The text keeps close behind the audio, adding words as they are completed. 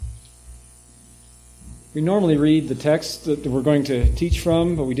We normally read the text that we're going to teach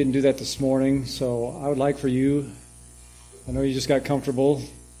from, but we didn't do that this morning. So I would like for you, I know you just got comfortable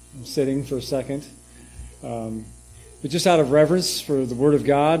sitting for a second, but just out of reverence for the Word of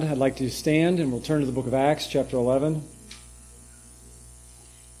God, I'd like to stand and we'll turn to the book of Acts, chapter 11.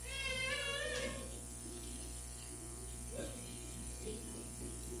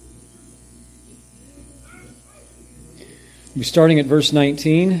 We'll be starting at verse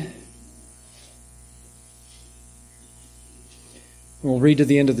 19. We'll read to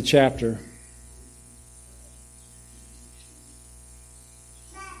the end of the chapter.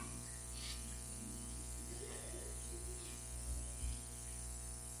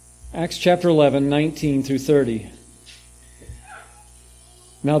 Acts chapter 11, 19 through 30.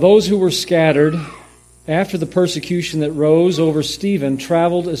 Now those who were scattered after the persecution that rose over Stephen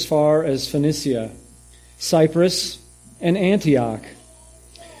traveled as far as Phoenicia, Cyprus, and Antioch,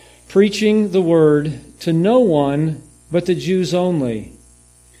 preaching the word to no one but the Jews only.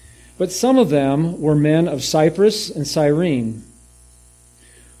 But some of them were men of Cyprus and Cyrene,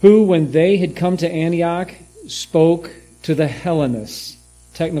 who, when they had come to Antioch, spoke to the Hellenists,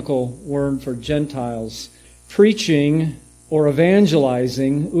 technical word for Gentiles, preaching or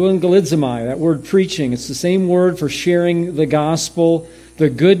evangelizing, euangelizomai, that word preaching. It's the same word for sharing the gospel, the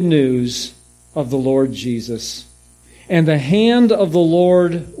good news of the Lord Jesus. And the hand of the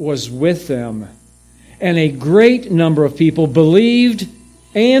Lord was with them, and a great number of people believed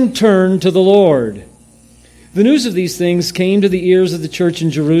and turned to the Lord. The news of these things came to the ears of the church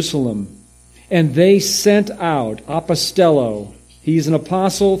in Jerusalem, and they sent out apostello, he's an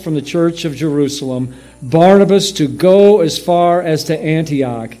apostle from the church of Jerusalem, Barnabas, to go as far as to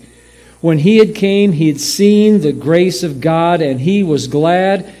Antioch. When he had came, he had seen the grace of God, and he was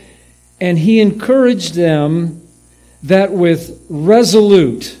glad, and he encouraged them that with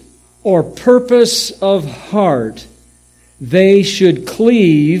resolute or purpose of heart they should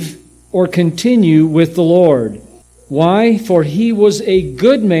cleave or continue with the Lord. Why? For he was a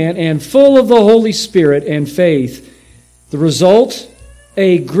good man and full of the Holy Spirit and faith. The result?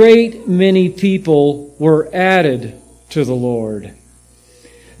 A great many people were added to the Lord.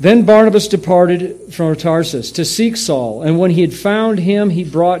 Then Barnabas departed from Tarsus to seek Saul, and when he had found him, he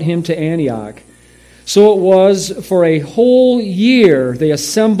brought him to Antioch. So it was for a whole year they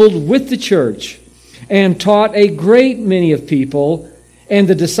assembled with the church and taught a great many of people, and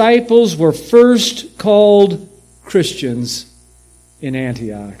the disciples were first called Christians in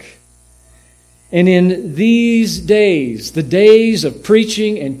Antioch. And in these days, the days of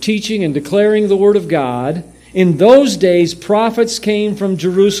preaching and teaching and declaring the Word of God, in those days prophets came from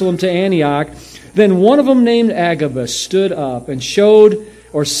Jerusalem to Antioch. Then one of them named Agabus stood up and showed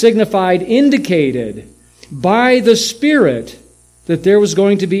or signified, indicated by the Spirit that there was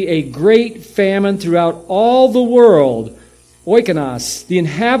going to be a great famine throughout all the world, oikonos, the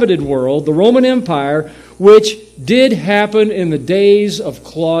inhabited world, the Roman Empire, which did happen in the days of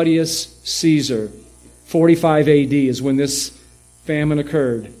Claudius Caesar. 45 AD is when this famine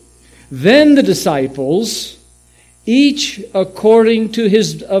occurred. Then the disciples, each according to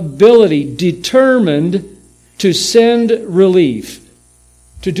his ability, determined to send relief,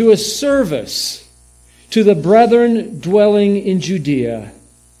 to do a service to the brethren dwelling in Judea.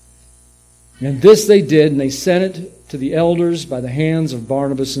 And this they did, and they sent it to the elders by the hands of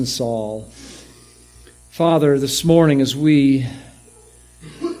Barnabas and Saul. Father, this morning as we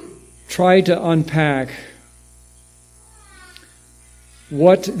try to unpack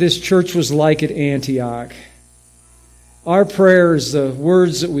what this church was like at Antioch, our prayer is the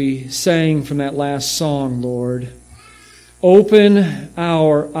words that we sang from that last song, Lord. Open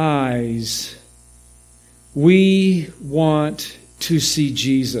our eyes. We want to see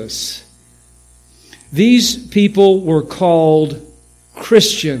Jesus. These people were called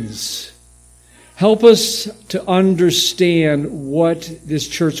Christians. Help us to understand what this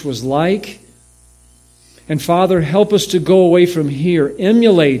church was like. And Father, help us to go away from here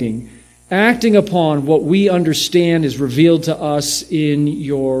emulating, acting upon what we understand is revealed to us in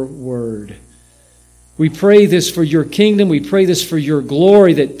your word. We pray this for your kingdom. We pray this for your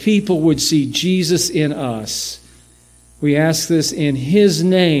glory, that people would see Jesus in us. We ask this in his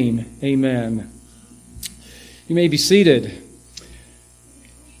name. Amen. You may be seated.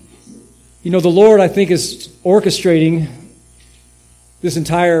 You know, the Lord, I think, is orchestrating this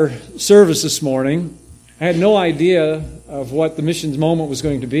entire service this morning. I had no idea of what the missions moment was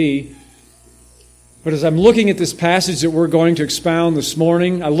going to be. But as I'm looking at this passage that we're going to expound this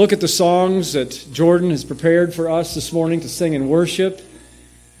morning, I look at the songs that Jordan has prepared for us this morning to sing and worship.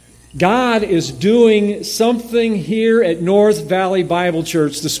 God is doing something here at North Valley Bible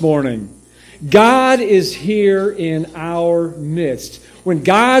Church this morning. God is here in our midst. When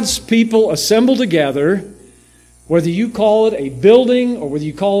God's people assemble together, whether you call it a building or whether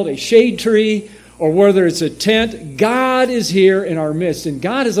you call it a shade tree or whether it's a tent, God is here in our midst. And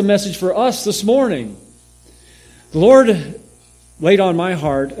God has a message for us this morning. The Lord laid on my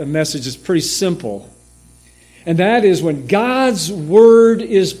heart a message that's pretty simple. And that is when God's word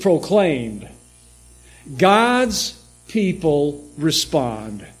is proclaimed, God's people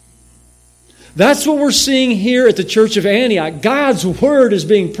respond. That's what we're seeing here at the Church of Antioch. God's word is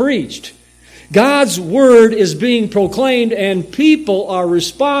being preached. God's word is being proclaimed, and people are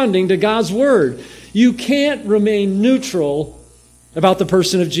responding to God's word. You can't remain neutral about the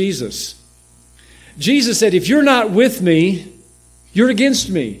person of Jesus. Jesus said, if you're not with me, you're against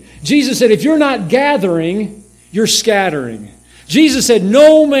me. Jesus said, if you're not gathering, you're scattering. Jesus said,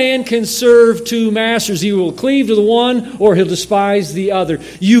 no man can serve two masters. He will cleave to the one or he'll despise the other.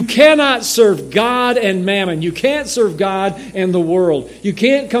 You cannot serve God and mammon. You can't serve God and the world. You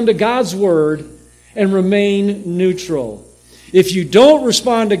can't come to God's word and remain neutral. If you don't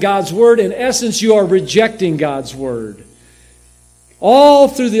respond to God's word, in essence, you are rejecting God's word. All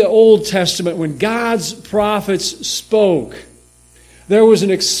through the Old Testament, when God's prophets spoke, there was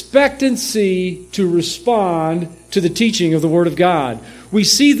an expectancy to respond to the teaching of the Word of God. We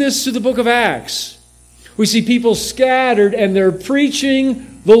see this through the book of Acts. We see people scattered and they're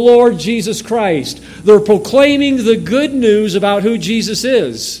preaching the Lord Jesus Christ. They're proclaiming the good news about who Jesus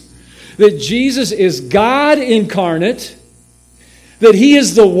is. That Jesus is God incarnate, that He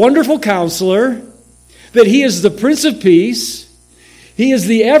is the wonderful counselor, that He is the Prince of Peace, He is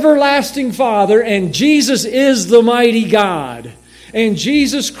the everlasting Father, and Jesus is the mighty God. And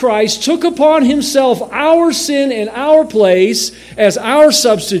Jesus Christ took upon Himself our sin in our place as our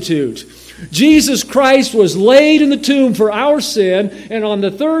substitute. Jesus Christ was laid in the tomb for our sin, and on the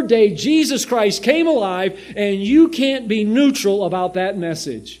third day, Jesus Christ came alive, and you can't be neutral about that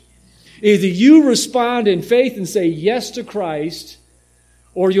message. Either you respond in faith and say yes to Christ,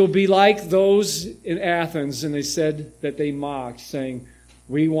 or you'll be like those in Athens, and they said that they mocked, saying,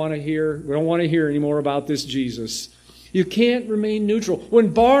 we don't want to hear any more about this Jesus. You can't remain neutral.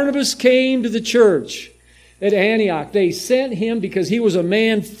 When Barnabas came to the church at Antioch, they sent him because he was a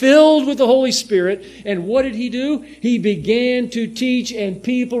man filled with the Holy Spirit. And what did he do? He began to teach, and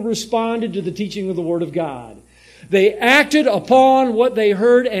people responded to the teaching of the Word of God. They acted upon what they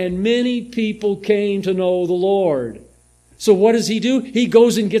heard, and many people came to know the Lord. So what does he do? He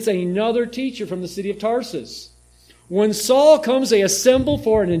goes and gets another teacher from the city of Tarsus. When Saul comes, they assemble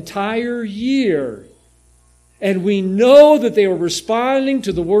for an entire year. And we know that they were responding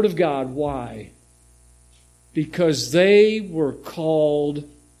to the Word of God. Why? Because they were called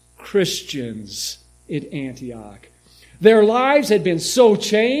Christians at Antioch. Their lives had been so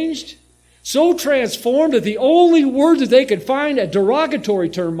changed, so transformed, that the only word that they could find, a derogatory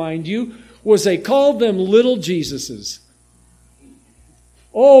term, mind you, was they called them little Jesuses.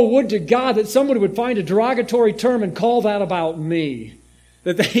 Oh, would to God that somebody would find a derogatory term and call that about me.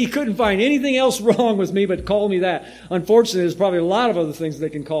 That he couldn't find anything else wrong with me but call me that. Unfortunately, there's probably a lot of other things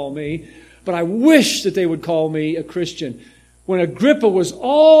they can call me. But I wish that they would call me a Christian. When Agrippa was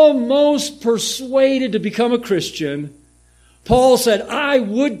almost persuaded to become a Christian, Paul said, I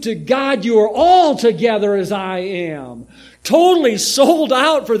would to God you are all together as I am. Totally sold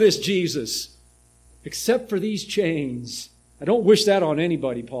out for this Jesus. Except for these chains. I don't wish that on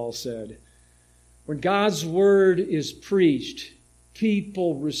anybody, Paul said. When God's word is preached,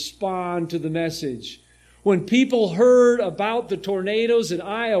 people respond to the message. When people heard about the tornadoes in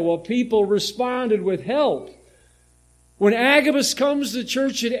Iowa, people responded with help. When Agabus comes to the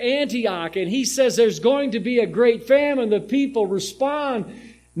church at Antioch and he says there's going to be a great famine, the people respond.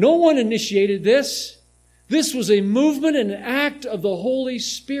 No one initiated this. This was a movement and an act of the Holy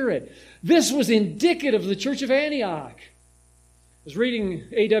Spirit. This was indicative of the church of Antioch. I was reading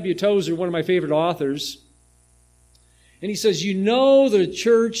A.W. Tozer, one of my favorite authors, and he says, you know the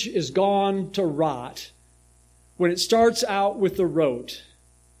church is gone to rot when it starts out with the rote.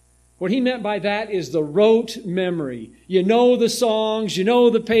 What he meant by that is the rote memory. You know the songs, you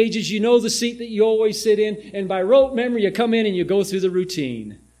know the pages, you know the seat that you always sit in, and by rote memory you come in and you go through the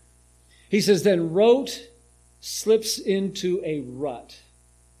routine. He says, then rote slips into a rut.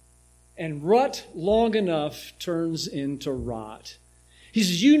 And rut long enough turns into rot. He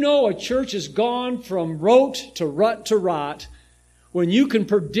says, you know a church has gone from rote to rot when you can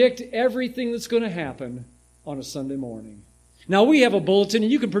predict everything that's going to happen on a Sunday morning. Now, we have a bulletin,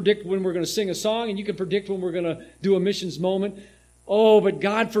 and you can predict when we're going to sing a song, and you can predict when we're going to do a missions moment. Oh, but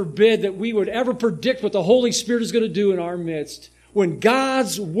God forbid that we would ever predict what the Holy Spirit is going to do in our midst. When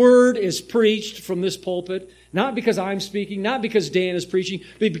God's Word is preached from this pulpit, not because I'm speaking, not because Dan is preaching,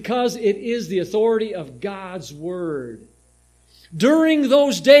 but because it is the authority of God's Word. During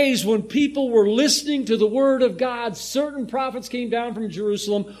those days when people were listening to the Word of God, certain prophets came down from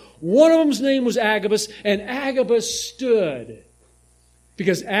Jerusalem. One of them's name was Agabus, and Agabus stood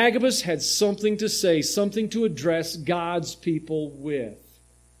because Agabus had something to say, something to address God's people with.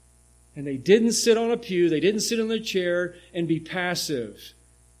 And they didn't sit on a pew, they didn't sit in their chair and be passive.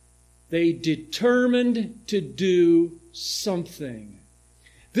 They determined to do something.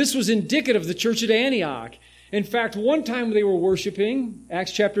 This was indicative of the church at Antioch. In fact, one time they were worshiping,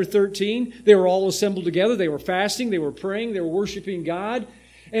 Acts chapter 13, they were all assembled together, they were fasting, they were praying, they were worshiping God,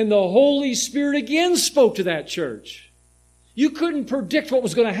 and the Holy Spirit again spoke to that church. You couldn't predict what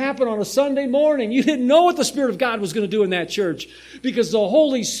was going to happen on a Sunday morning. You didn't know what the Spirit of God was going to do in that church because the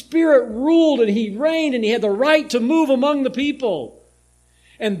Holy Spirit ruled and He reigned and He had the right to move among the people.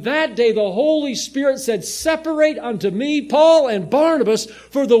 And that day the Holy Spirit said, "Separate unto me Paul and Barnabas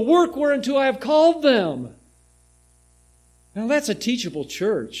for the work whereunto I have called them." Now that's a teachable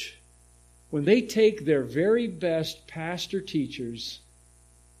church. When they take their very best pastor teachers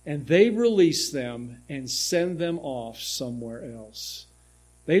and they release them and send them off somewhere else.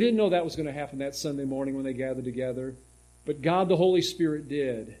 They didn't know that was going to happen that Sunday morning when they gathered together, but God the Holy Spirit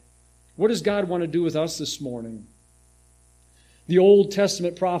did. What does God want to do with us this morning? The Old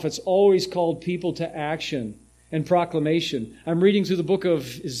Testament prophets always called people to action and proclamation. I'm reading through the book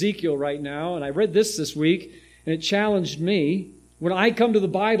of Ezekiel right now, and I read this week, and it challenged me. When I come to the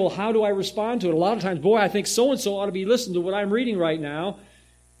Bible, how do I respond to it? A lot of times, I think so-and-so ought to be listening to what I'm reading right now.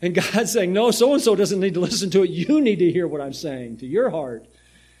 And God's saying, no, so-and-so doesn't need to listen to it. You need to hear what I'm saying to your heart.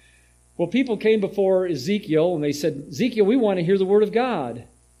 Well, people came before Ezekiel and they said, "Ezekiel, we want to hear the word of God."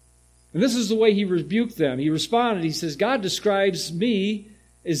 And this is the way he rebuked them. He responded, he says, "God describes me,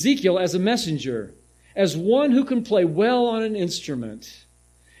 Ezekiel, as a messenger, as one who can play well on an instrument."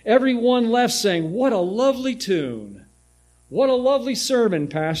 Everyone left saying, "What a lovely tune. What a lovely sermon,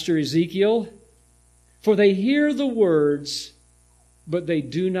 Pastor Ezekiel. For they hear the words, but they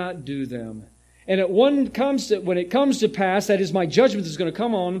do not do them. And when it comes to pass, that is my judgment is going to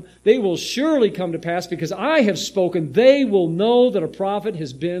come on them, they will surely come to pass because I have spoken. They will know that a prophet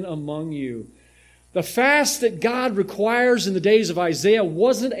has been among you." The fast that God requires in the days of Isaiah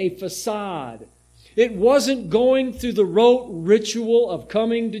wasn't a facade. It wasn't going through the rote ritual of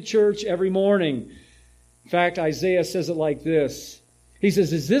coming to church every morning. In fact, Isaiah says it like this. He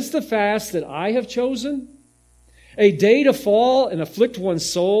says, "Is this the fast that I have chosen? A day to fall and afflict one's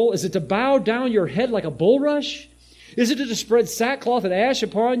soul? Is it to bow down your head like a bulrush? Is it to spread sackcloth and ash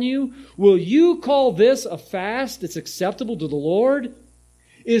upon you? Will you call this a fast that's acceptable to the Lord?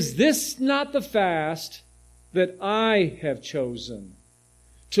 Is this not the fast that I have chosen?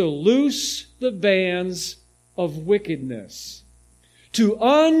 To loose the bands of wickedness, to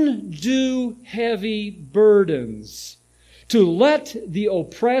undo heavy burdens, to let the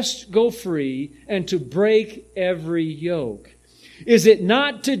oppressed go free, and to break every yoke. Is it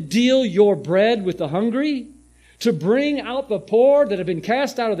not to deal your bread with the hungry, to bring out the poor that have been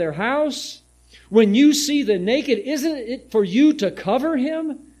cast out of their house? When you see the naked, isn't it for you to cover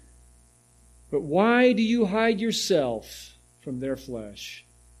him? But why do you hide yourself from their flesh?"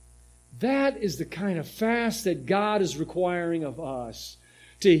 That is the kind of fast that God is requiring of us.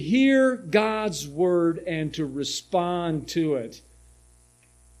 To hear God's word and to respond to it.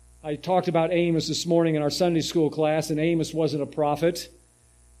 I talked about Amos this morning in our Sunday school class, and Amos wasn't a prophet.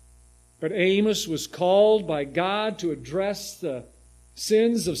 But Amos was called by God to address the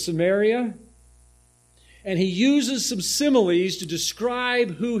sins of Samaria. And he uses some similes to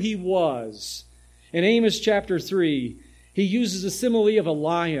describe who he was. In Amos chapter 3, he uses a simile of a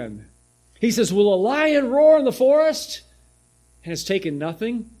lion. He says, "Will a lion roar in the forest and has taken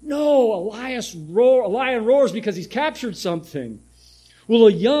nothing? No, a lion roars because he's captured something. Will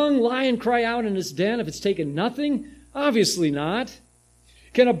a young lion cry out in his den if it's taken nothing? Obviously not.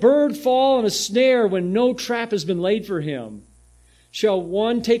 Can a bird fall in a snare when no trap has been laid for him? Shall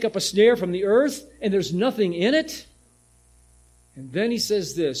one take up a snare from the earth and there's nothing in it?" And then he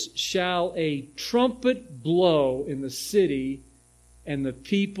says this, "Shall a trumpet blow in the city and the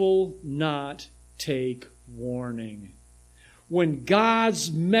people not take warning?" When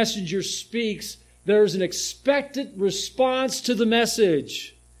God's messenger speaks, there's an expectant response to the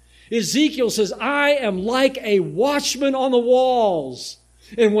message. Ezekiel says, "I am like a watchman on the walls.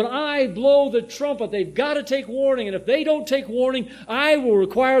 And when I blow the trumpet, they've got to take warning. And if they don't take warning, I will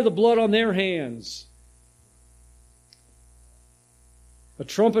require the blood on their hands." A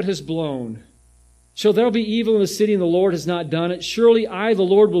trumpet has blown. Shall there be evil in the city and the Lord has not done it? Surely I, the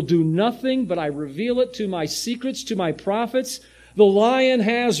Lord, will do nothing, but I reveal it to my secrets, to my prophets. The lion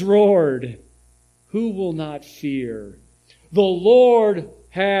has roared. Who will not fear? The Lord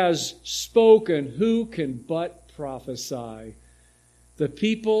has spoken. Who can but prophesy? The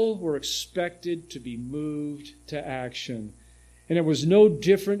people were expected to be moved to action. And it was no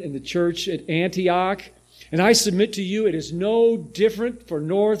different in the church at Antioch. And I submit to you, it is no different for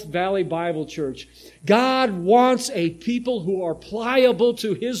North Valley Bible Church. God wants a people who are pliable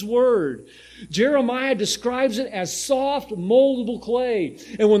to His Word. Jeremiah describes it as soft, moldable clay.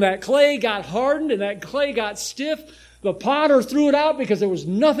 And when that clay got hardened and that clay got stiff, the potter threw it out because there was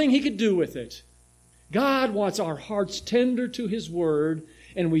nothing he could do with it. God wants our hearts tender to His Word,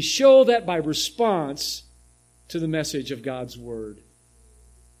 and we show that by response to the message of God's Word.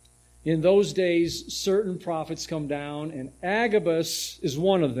 In those days, certain prophets come down, and Agabus is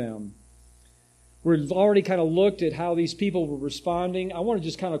one of them. We've already kind of looked at how these people were responding. I want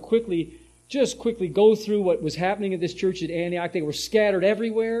to just quickly go through what was happening at this church at Antioch. They were scattered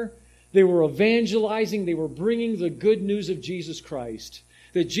everywhere. They were evangelizing. They were bringing the good news of Jesus Christ.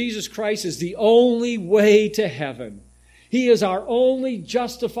 That Jesus Christ is the only way to heaven. He is our only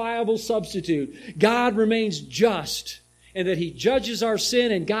justifiable substitute. God remains just, and that He judges our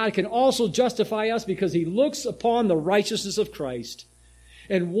sin, and God can also justify us because He looks upon the righteousness of Christ.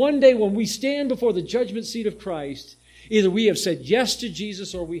 And one day when we stand before the judgment seat of Christ, either we have said yes to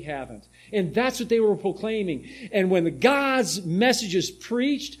Jesus or we haven't. And that's what they were proclaiming. And when God's message is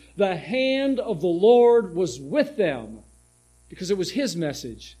preached, the hand of the Lord was with them because it was His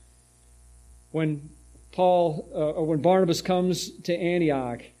message. When Barnabas comes to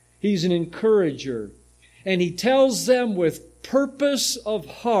Antioch, he's an encourager. And he tells them with purpose of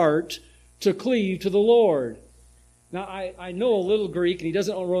heart to cleave to the Lord. Now, I know a little Greek, and he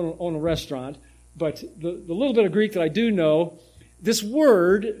doesn't own a restaurant, but the little bit of Greek that I do know, this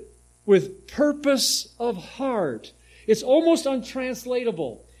word, with purpose of heart, it's almost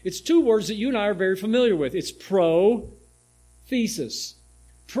untranslatable. It's two words that you and I are very familiar with. It's pro, thesis.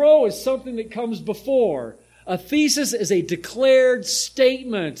 Pro is something that comes before. A thesis is a declared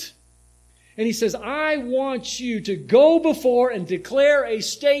statement. And he says, I want you to go before and declare a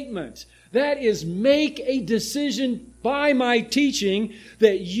statement. That is, make a decision by my teaching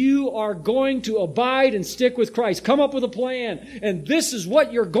that you are going to abide and stick with Christ. Come up with a plan. And this is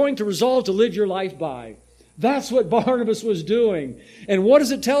what you're going to resolve to live your life by. That's what Barnabas was doing. And what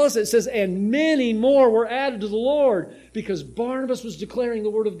does it tell us? It says, and many more were added to the Lord, because Barnabas was declaring the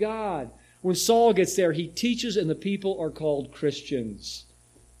Word of God. When Saul gets there, he teaches, and the people are called Christians.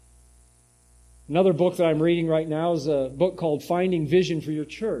 Another book that I'm reading right now is a book called Finding Vision for Your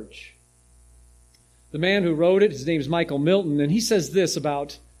Church. The man who wrote it, his name is Michael Milton, and he says this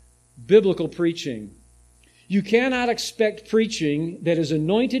about biblical preaching. You cannot expect preaching that is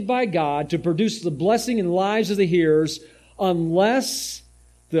anointed by God to produce the blessing in the lives of the hearers unless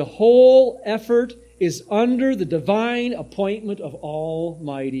the whole effort is under the divine appointment of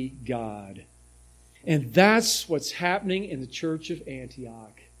Almighty God. And that's what's happening in the church of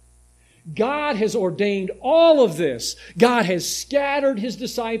Antioch. God has ordained all of this. God has scattered His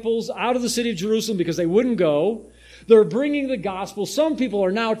disciples out of the city of Jerusalem because they wouldn't go. They're bringing the gospel. Some people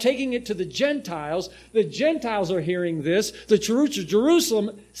are now taking it to the Gentiles. The Gentiles are hearing this. The church of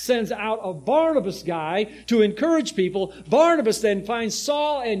Jerusalem sends out a Barnabas guy to encourage people. Barnabas then finds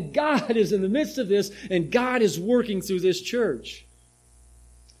Saul, and God is in the midst of this, and God is working through this church.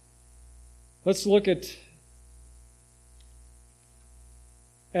 Let's look at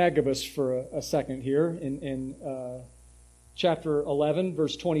Agabus for a second here in chapter 11,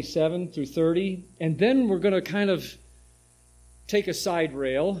 verse 27 through 30. And then we're going to kind of take a side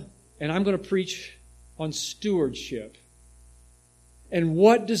rail, and I'm going to preach on stewardship. And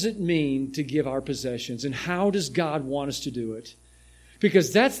what does it mean to give our possessions? And how does God want us to do it?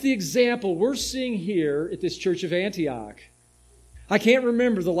 Because that's the example we're seeing here at this church of Antioch. I can't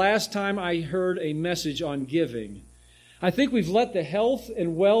remember the last time I heard a message on giving. I think we've let the health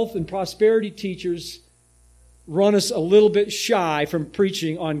and wealth and prosperity teachers run us a little bit shy from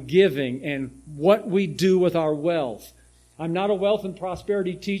preaching on giving and what we do with our wealth. I'm not a wealth and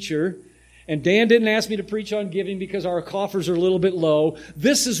prosperity teacher, and Dan didn't ask me to preach on giving because our coffers are a little bit low.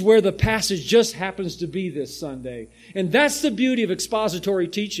 This is where the passage just happens to be this Sunday. And that's the beauty of expository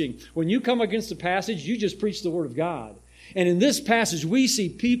teaching. When you come against a passage, you just preach the Word of God. And in this passage, we see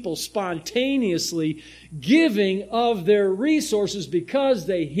people spontaneously giving of their resources because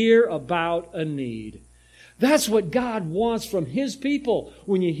they hear about a need. That's what God wants from His people.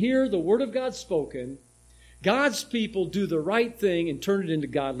 When you hear the Word of God spoken, God's people do the right thing and turn it into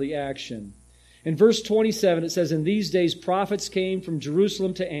godly action. In verse 27, it says, "In these days prophets came from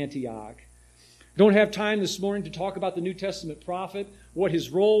Jerusalem to Antioch." Don't have time this morning to talk about the New Testament prophet, what his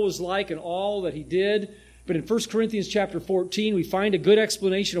role was like and all that he did. But in 1 Corinthians chapter 14, we find a good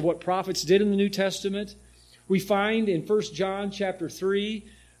explanation of what prophets did in the New Testament. We find in 1 John chapter 4,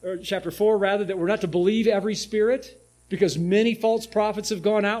 that we're not to believe every spirit, because many false prophets have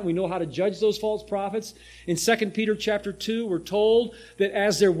gone out. We know how to judge those false prophets. In 2 Peter chapter 2, we're told that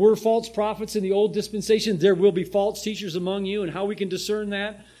as there were false prophets in the old dispensation, there will be false teachers among you, and how we can discern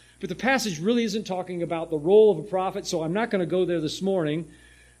that. But the passage really isn't talking about the role of a prophet, so I'm not going to go there this morning.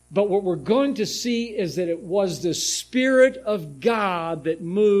 But what we're going to see is that it was the Spirit of God that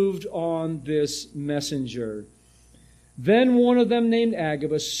moved on this messenger. Then one of them, named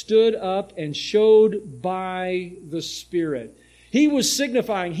Agabus, stood up and showed by the Spirit. He was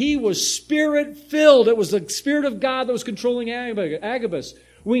signifying, he was Spirit-filled. It was the Spirit of God that was controlling Agabus.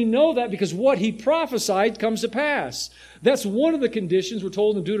 We know that because what he prophesied comes to pass. That's one of the conditions we're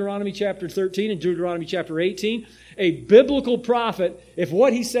told in Deuteronomy chapter 13 and Deuteronomy chapter 18. A biblical prophet, if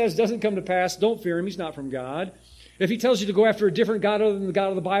what he says doesn't come to pass, don't fear him. He's not from God. If he tells you to go after a different God other than the God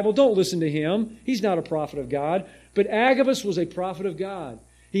of the Bible, don't listen to him. He's not a prophet of God. But Agabus was a prophet of God.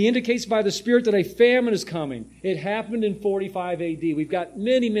 He indicates by the Spirit that a famine is coming. It happened in 45 A.D. We've got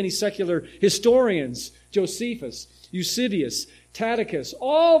many secular historians, Josephus, Eusebius, Tacitus,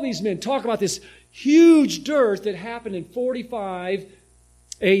 all these men talk about this huge dearth that happened in 45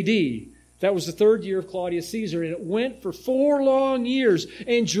 A.D. That was the third year of Claudius Caesar, and it went for 4 long years,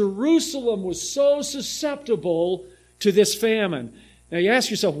 and Jerusalem was so susceptible to this famine. Now you ask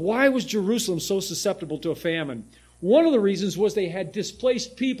yourself, why was Jerusalem so susceptible to a famine? One of the reasons was they had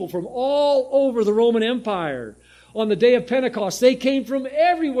displaced people from all over the Roman Empire. On the day of Pentecost, they came from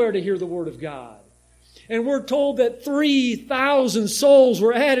everywhere to hear the Word of God. And we're told that 3,000 souls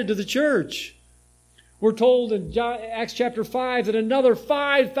were added to the church. We're told in Acts chapter 5 that another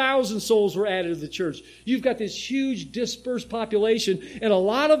 5,000 souls were added to the church. You've got this huge dispersed population, and a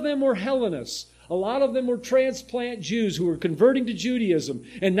lot of them were Hellenists. A lot of them were transplant Jews who were converting to Judaism,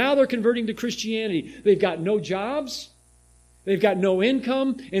 and now they're converting to Christianity. They've got no jobs. They've got no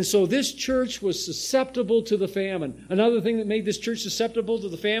income, and so this church was susceptible to the famine. Another thing that made this church susceptible to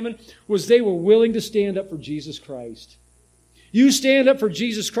the famine was they were willing to stand up for Jesus Christ. You stand up for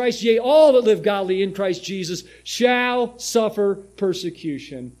Jesus Christ, yea, all that live godly in Christ Jesus shall suffer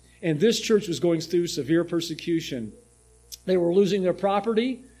persecution. And this church was going through severe persecution. They were losing their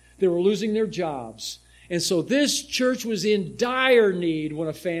property. They were losing their jobs. And so this church was in dire need when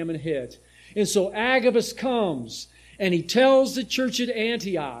a famine hit. And so Agabus comes, and he tells the church at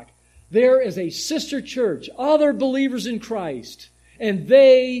Antioch, there is a sister church, other believers in Christ, and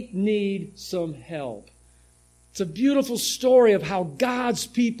they need some help. It's a beautiful story of how God's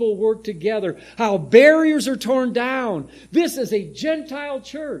people work together, how barriers are torn down. This is a Gentile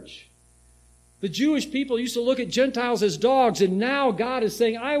church. The Jewish people used to look at Gentiles as dogs, and now God is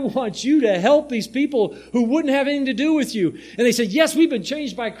saying, I want you to help these people who wouldn't have anything to do with you. And they said, yes, we've been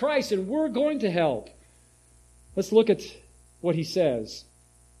changed by Christ, and we're going to help. Let's look at what he says.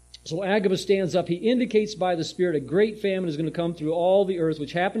 So Agabus stands up. He indicates by the Spirit a great famine is going to come through all the earth,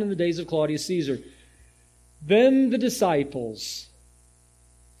 which happened in the days of Claudius Caesar. Then the disciples,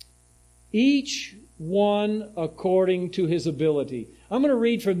 each one according to his ability. I'm going to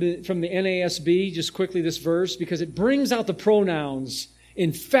read from the NASB just quickly this verse because it brings out the pronouns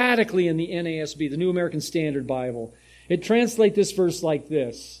emphatically in the NASB, the New American Standard Bible. It translates this verse like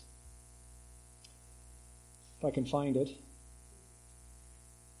this. If I can find it.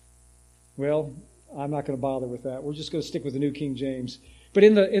 Well, I'm not going to bother with that. We're just going to stick with the New King James. But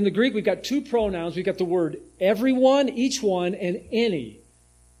in the Greek, we've got 2 pronouns. We've got the word everyone, each one, and any.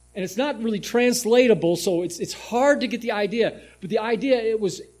 And it's not really translatable, so it's hard to get the idea. But the idea, it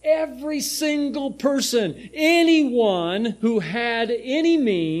was every single person, anyone who had any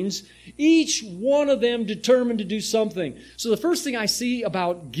means, each one of them determined to do something. So the first thing I see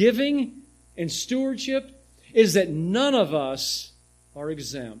about giving and stewardship is that none of us are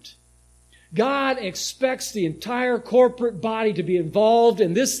exempt. God expects the entire corporate body to be involved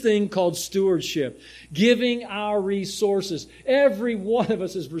in this thing called stewardship, giving our resources. Every one of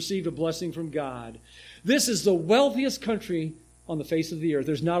us has received a blessing from God. This is the wealthiest country on the face of the earth.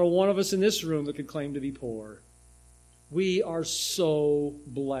 There's not a one of us in this room that could claim to be poor. We are so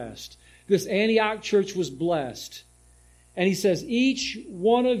blessed. This Antioch church was blessed. And he says, each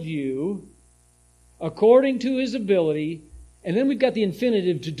one of you, according to his ability. And then we've got the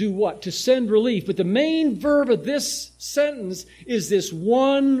infinitive to do what? To send relief. But the main verb of this sentence is this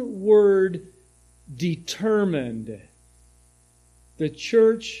one word, determined. The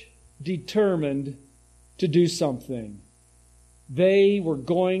church determined to do something. They were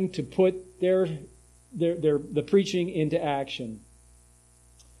going to put the preaching into action.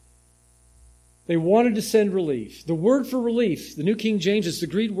 They wanted to send relief. The word for relief, the New King James, is the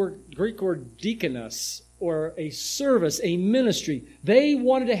Greek word diakonos, or a service, a ministry. They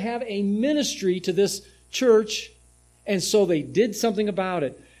wanted to have a ministry to this church, and so they did something about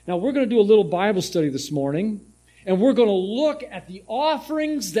it. Now, we're going to do a little Bible study this morning, and we're going to look at the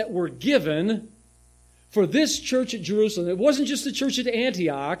offerings that were given for this church at Jerusalem. It wasn't just the church at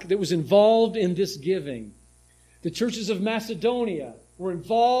Antioch that was involved in this giving. The churches of Macedonia were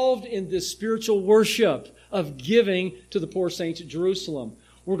involved in this spiritual worship of giving to the poor saints at Jerusalem.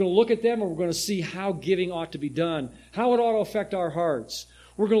 We're going to look at them, and we're going to see how giving ought to be done, how it ought to affect our hearts.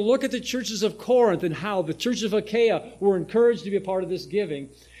 We're going to look at the churches of Corinth and how the churches of Achaia were encouraged to be a part of this giving.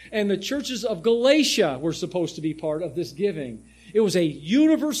 And the churches of Galatia were supposed to be part of this giving. It was a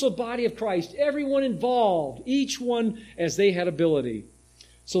universal body of Christ, everyone involved, each one as they had ability.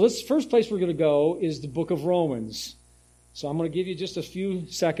 So this first place we're going to go is the book of Romans. So I'm going to give you just a few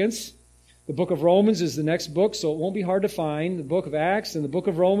seconds. The book of Romans is the next book, so it won't be hard to find. The book of Acts and the book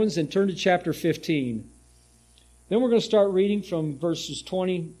of Romans, and turn to chapter 15. Then we're going to start reading from verses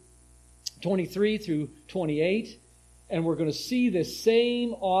 23 through 28, and we're going to see this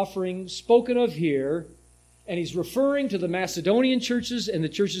same offering spoken of here, and he's referring to the Macedonian churches and the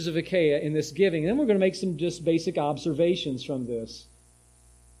churches of Achaia in this giving. And then we're going to make some just basic observations from this.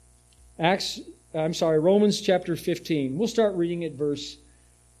 Romans chapter 15. We'll start reading at verse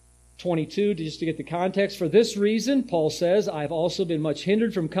 22 just to get the context. For this reason, Paul says, I've also been much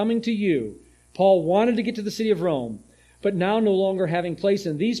hindered from coming to you. Paul wanted to get to the city of Rome, but now no longer having place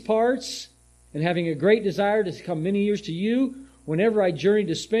in these parts, and having a great desire to come many years to you, whenever I journey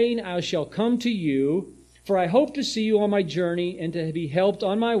to Spain, I shall come to you, for I hope to see you on my journey and to be helped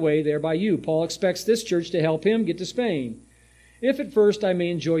on my way there by you. Paul expects this church to help him get to Spain, if at first I may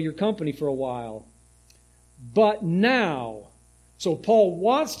enjoy your company for a while. But now, so Paul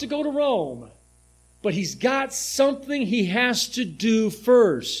wants to go to Rome, but he's got something he has to do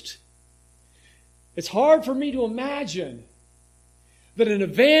first. It's hard for me to imagine that an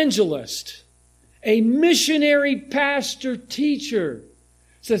evangelist, a missionary pastor teacher,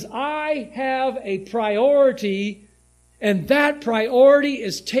 says, I have a priority, and that priority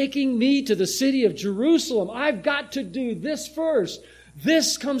is taking me to the city of Jerusalem. I've got to do this first.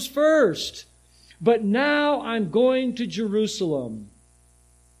 This comes first. But now I'm going to Jerusalem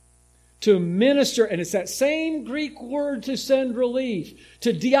to minister, and it's that same Greek word to send relief,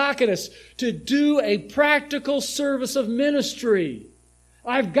 to diakonos, to do a practical service of ministry.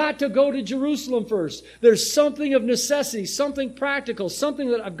 I've got to go to Jerusalem first. There's something of necessity, something practical,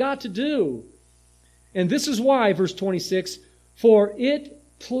 something that I've got to do. And this is why, verse 26, for it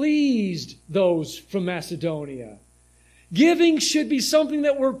pleased those from Macedonia. Giving should be something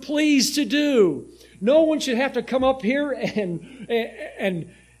that we're pleased to do. No one should have to come up here and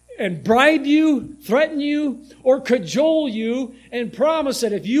bribe you, threaten you, or cajole you and promise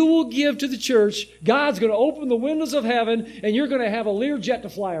that if you will give to the church, God's going to open the windows of heaven and you're going to have a Learjet to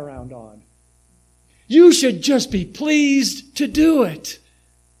fly around on. You should just be pleased to do it.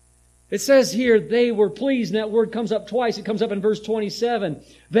 It says here, they were pleased, and that word comes up twice. It comes up in verse 27.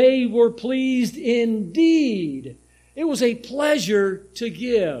 They were pleased indeed. It was a pleasure to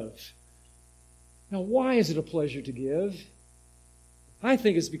give. Now, why is it a pleasure to give? I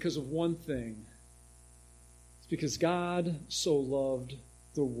think it's because of one thing. It's because God so loved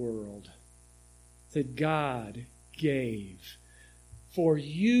the world that God gave. For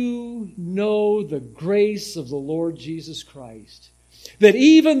you know the grace of the Lord Jesus Christ, that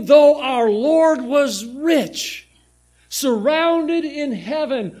even though our Lord was rich, surrounded in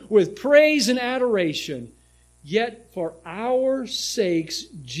heaven with praise and adoration, yet for our sakes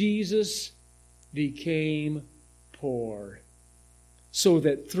Jesus became poor, so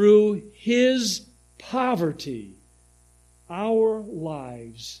that through His poverty our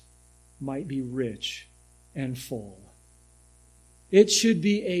lives might be rich and full. It should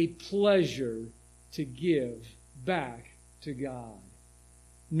be a pleasure to give back to God,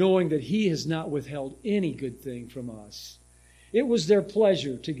 knowing that He has not withheld any good thing from us. It was their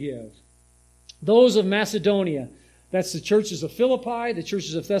pleasure to give. Those of Macedonia, that's the churches of Philippi, the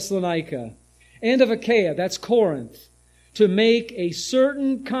churches of Thessalonica, and of Achaia, that's Corinth, to make a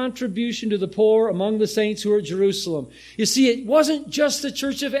certain contribution to the poor among the saints who are at Jerusalem. You see, it wasn't just the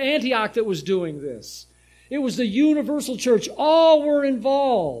church of Antioch that was doing this. It was the universal church. All were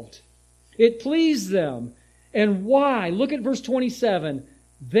involved. It pleased them. And why? Look at verse 27.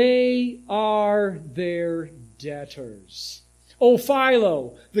 They are their debtors.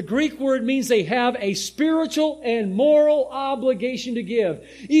 Ophilo. The Greek word means they have a spiritual and moral obligation to give.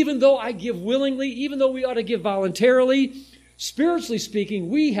 Even though I give willingly, even though we ought to give voluntarily, spiritually speaking,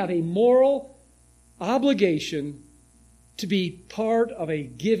 we have a moral obligation to be part of a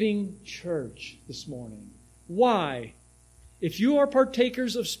giving church this morning. Why? If you are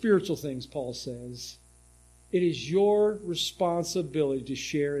partakers of spiritual things, Paul says, it is your responsibility to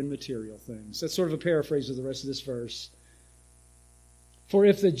share in material things. That's sort of a paraphrase of the rest of this verse. For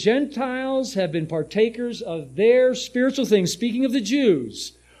if the Gentiles have been partakers of their spiritual things, speaking of the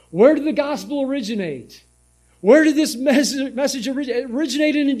Jews, where did the gospel originate? Where did this message originate? It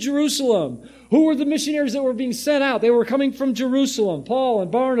originated in Jerusalem. Who were the missionaries that were being sent out? They were coming from Jerusalem, Paul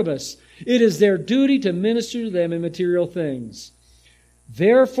and Barnabas. It is their duty to minister to them in material things.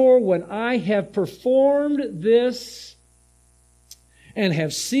 Therefore, when I have performed this and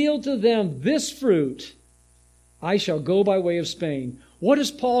have sealed to them this fruit, I shall go by way of Spain. What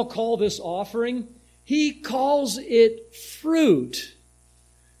does Paul call this offering? He calls it fruit.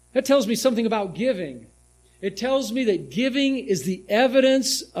 That tells me something about giving. It tells me that giving is the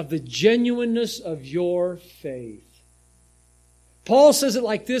evidence of the genuineness of your faith. Paul says it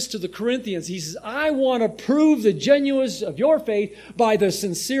like this to the Corinthians. He says, I want to prove the genuineness of your faith by the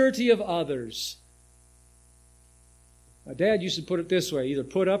sincerity of others. My dad used to put it this way, either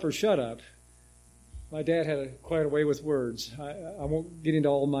put up or shut up. My dad had quite a way with words. I won't get into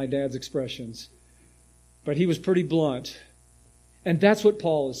all my dad's expressions. But he was pretty blunt. And that's what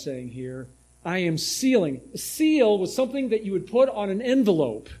Paul is saying here. I am sealing. A seal was something that you would put on an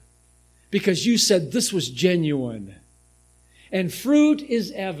envelope because you said this was genuine. And fruit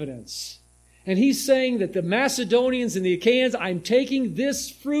is evidence. And he's saying that the Macedonians and the Achaeans, I'm taking this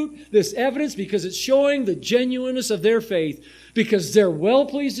fruit, this evidence, because it's showing the genuineness of their faith, because they're well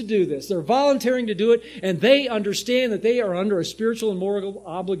pleased to do this. They're volunteering to do it, and they understand that they are under a spiritual and moral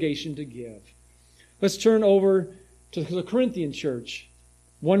obligation to give. Let's turn over to the Corinthian church.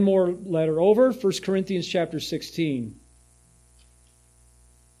 One more letter over, 1 Corinthians chapter 16.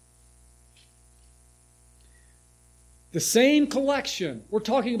 The same collection. We're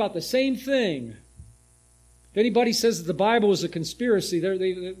talking about the same thing. If anybody says that the Bible is a conspiracy,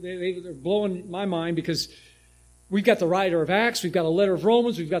 they're blowing my mind, because we've got the writer of Acts, we've got a letter of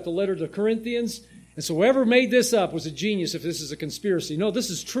Romans, we've got the letter to Corinthians. And so whoever made this up was a genius if this is a conspiracy. No, this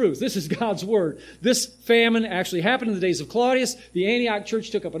is truth. This is God's Word. This famine actually happened in the days of Claudius. The Antioch church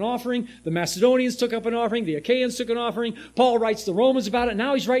took up an offering. The Macedonians took up an offering. The Achaeans took an offering. Paul writes the Romans about it.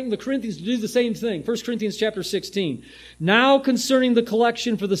 Now he's writing the Corinthians to do the same thing. 1 Corinthians chapter 16. Now concerning the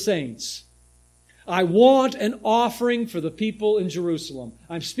collection for the saints. I want an offering for the people in Jerusalem.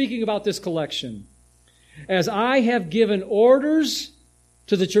 I'm speaking about this collection. As I have given orders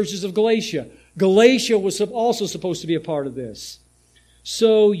to the churches of Galatia. Galatia was also supposed to be a part of this.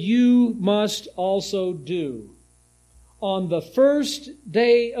 So you must also do. On the first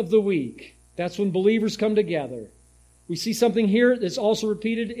day of the week, that's when believers come together. We see something here that's also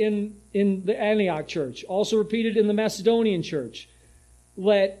repeated in the Antioch church, also repeated in the Macedonian church.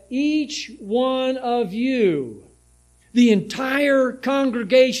 Let each one of you, the entire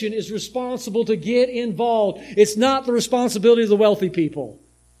congregation, is responsible to get involved. It's not the responsibility of the wealthy people.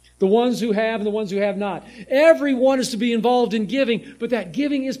 The ones who have and the ones who have not. Everyone is to be involved in giving, but that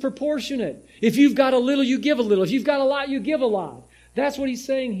giving is proportionate. If you've got a little, you give a little. If you've got a lot, you give a lot. That's what he's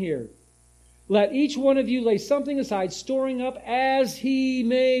saying here. Let each one of you lay something aside, storing up as he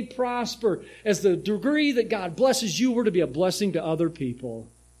may prosper. As the degree that God blesses you, we're to be a blessing to other people.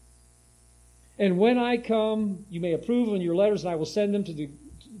 And when I come, you may approve on your letters, and I will send them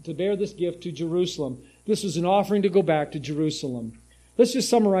to bear this gift to Jerusalem. This was an offering to go back to Jerusalem. Let's just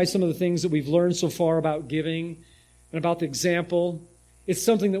summarize some of the things that we've learned so far about giving and about the example. It's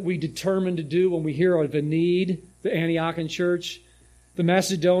something that we determine to do when we hear of a need, the Antiochian church. The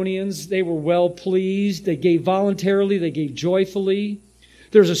Macedonians, they were well pleased. They gave voluntarily. They gave joyfully.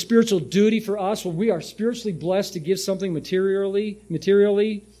 There's a spiritual duty for us when we are spiritually blessed to give something materially.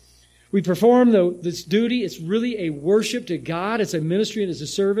 We perform this duty. It's really a worship to God. It's a ministry and it's a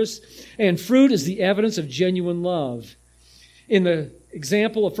service. And fruit is the evidence of genuine love. In the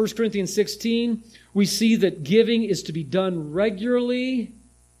example of 1 Corinthians 16, we see that giving is to be done regularly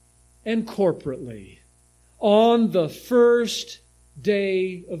and corporately on the first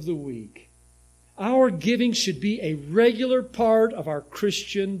day of the week. Our giving should be a regular part of our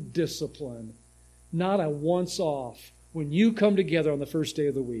Christian discipline, not a once-off when you come together on the first day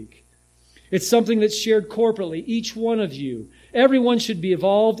of the week. It's something that's shared corporately, each one of you. Everyone should be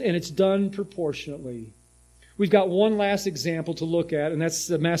involved, and it's done proportionately. We've got one last example to look at, and that's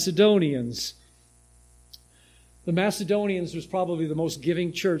the Macedonians. The Macedonians was probably the most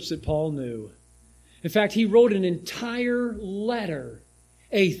giving church that Paul knew. In fact, he wrote an entire letter,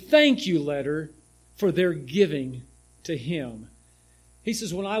 a thank you letter for their giving to him. He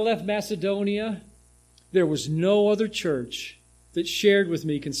says, when I left Macedonia, there was no other church that shared with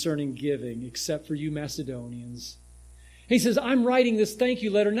me concerning giving except for you Macedonians. He says, I'm writing this thank you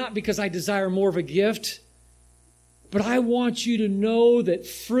letter not because I desire more of a gift, but I want you to know that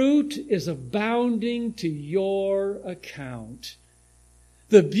fruit is abounding to your account.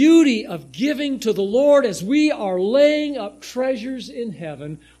 The beauty of giving to the Lord as we are laying up treasures in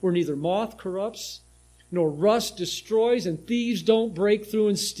heaven where neither moth corrupts nor rust destroys and thieves don't break through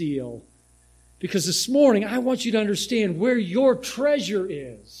and steal. Because this morning I want you to understand where your treasure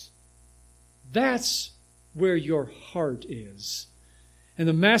is. That's where your heart is. And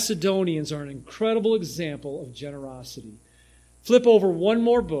the Macedonians are an incredible example of generosity. Flip over one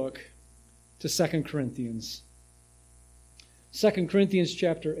more book to 2 Corinthians. 2 Corinthians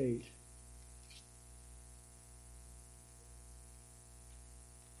chapter 8.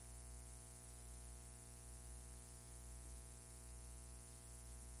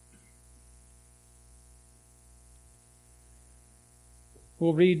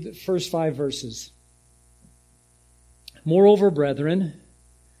 We'll read the first 5 verses. Moreover, brethren,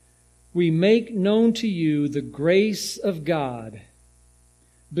 we make known to you the grace of God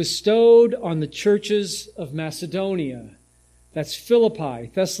bestowed on the churches of Macedonia. That's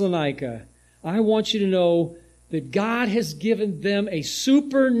Philippi, Thessalonica. I want you to know that God has given them a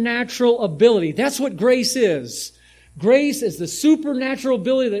supernatural ability. That's what grace is. Grace is the supernatural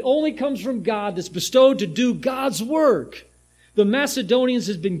ability that only comes from God that's bestowed to do God's work. The Macedonians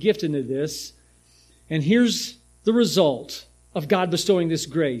has been gifted in this, and here's the result of God bestowing this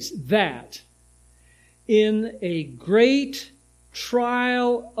grace, that in a great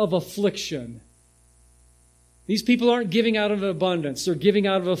trial of affliction, these people aren't giving out of abundance, they're giving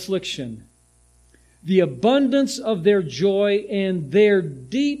out of affliction. The abundance of their joy and their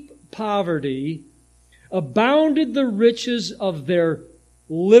deep poverty abounded the riches of their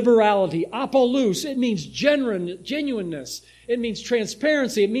liberality. Apollos, it means genuineness. It means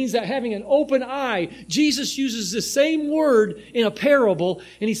transparency. It means that having an open eye. Jesus uses the same word in a parable,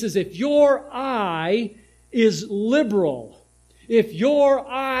 and he says, if your eye is liberal, if your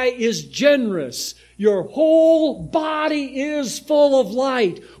eye is generous, your whole body is full of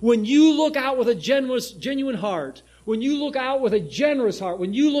light. When you look out with a genuine heart, when you look out with a generous heart,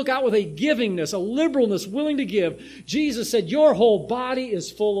 when you look out with a givingness, a liberalness, willing to give, Jesus said, your whole body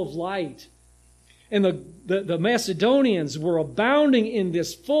is full of light. And the Macedonians were abounding in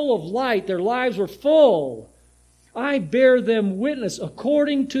this full of light. Their lives were full. I bear them witness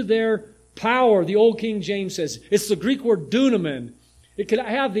according to their power. The old King James says, it's the Greek word dunamin. It could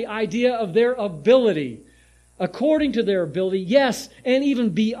have the idea of their ability. According to their ability, yes, and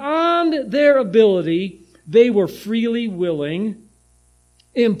even beyond their ability, they were freely willing,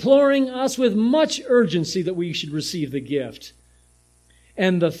 imploring us with much urgency that we should receive the gift.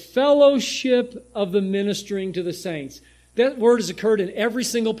 And the fellowship of the ministering to the saints. That word has occurred in every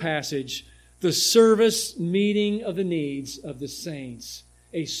single passage. The service, meeting of the needs of the saints.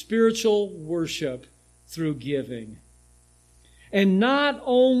 A spiritual worship through giving. And not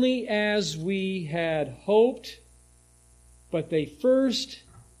only as we had hoped, but they first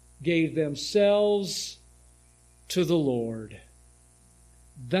gave themselves to the Lord.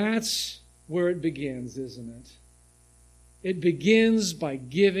 That's where it begins, isn't it? It begins by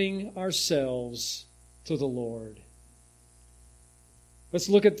giving ourselves to the Lord. Let's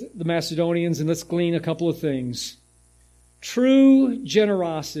look at the Macedonians and let's glean a couple of things. True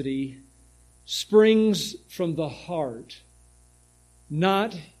generosity springs from the heart,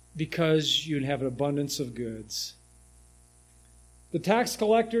 not because you have an abundance of goods. The tax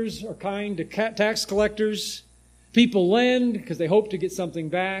collectors are kind to tax collectors. People lend because they hope to get something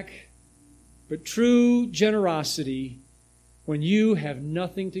back. But true generosity, when you have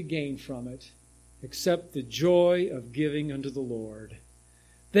nothing to gain from it except the joy of giving unto the Lord.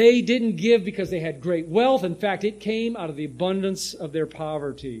 They didn't give because they had great wealth. In fact, it came out of the abundance of their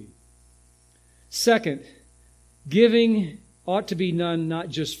poverty. Second, giving ought to be done not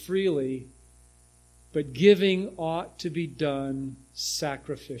just freely, but giving ought to be done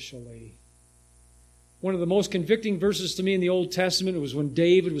sacrificially. One of the most convicting verses to me in the Old Testament was when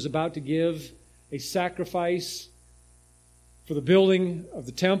David was about to give a sacrifice for the building of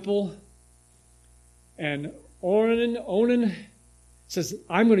the temple. And Onan says,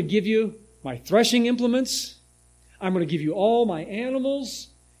 I'm going to give you my threshing implements. I'm going to give you all my animals.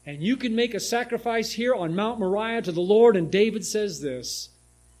 And you can make a sacrifice here on Mount Moriah to the Lord. And David says this,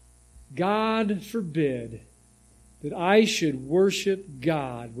 God forbid that I should worship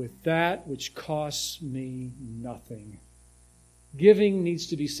God with that which costs me nothing. Giving needs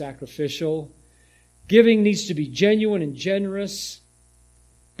to be sacrificial. Giving needs to be genuine and generous.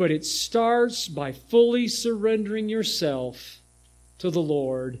 But it starts by fully surrendering yourself to the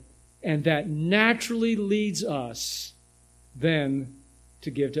Lord, and that naturally leads us then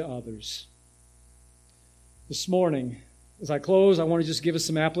to give to others. This morning, as I close, I want to just give us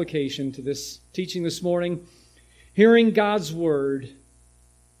some application to this teaching this morning. Hearing God's Word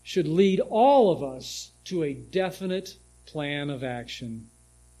should lead all of us to a definite plan of action.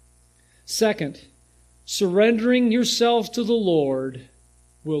 Second, surrendering yourself to the Lord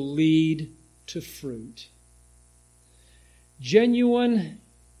will lead to fruit. Genuine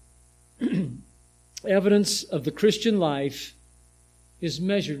evidence of the Christian life is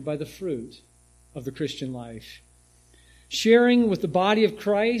measured by the fruit of the Christian life. Sharing with the body of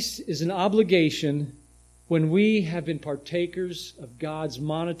Christ is an obligation when we have been partakers of God's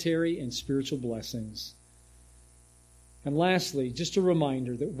monetary and spiritual blessings. And lastly, just a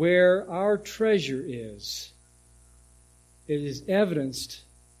reminder that where our treasure is, it is evidenced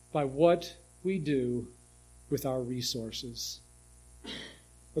by what we do with our resources.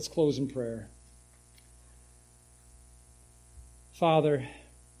 Let's close in prayer. Father,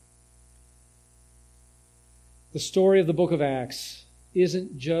 the story of the book of Acts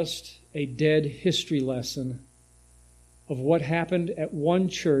isn't just a dead history lesson of what happened at one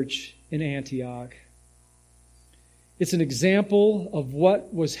church in Antioch. It's an example of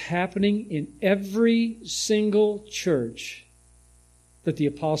what was happening in every single church that the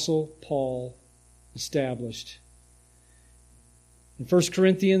Apostle Paul established. In 1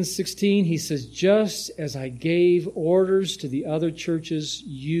 Corinthians 16, he says, just as I gave orders to the other churches,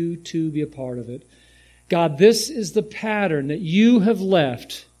 you too be a part of it. God, this is the pattern that you have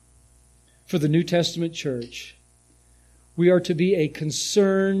left for the New Testament church. We are to be a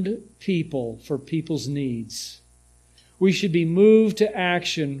concerned people for people's needs. We should be moved to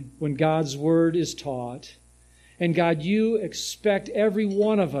action when God's Word is taught. And God, you expect every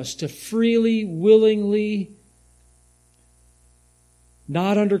one of us to freely, willingly,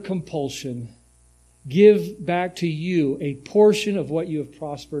 not under compulsion, give back to you a portion of what you have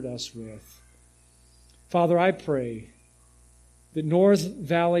prospered us with. Father, I pray that North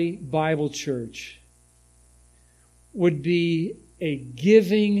Valley Bible Church would be a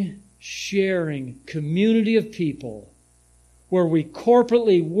giving, sharing community of people where we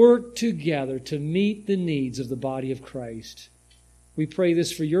corporately work together to meet the needs of the body of Christ. We pray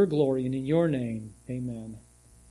this for your glory and in your name. Amen.